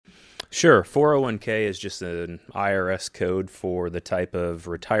Sure. 401k is just an IRS code for the type of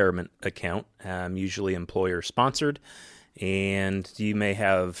retirement account, usually employer sponsored. And you may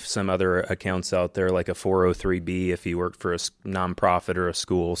have some other accounts out there like a 403b if you work for a nonprofit or a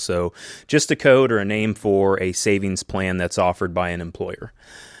school. So just a code or a name for a savings plan that's offered by an employer.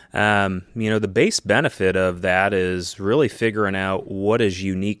 The base benefit of that is really figuring out what is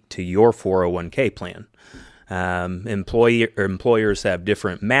unique to your 401k plan. Employers have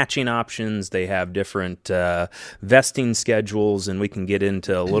different matching options. They have different vesting schedules, and we can get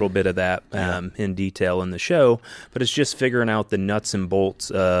into a little bit of that in detail in the show. But it's just figuring out the nuts and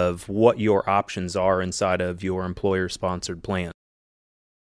bolts of what your options are inside of your employer-sponsored plan.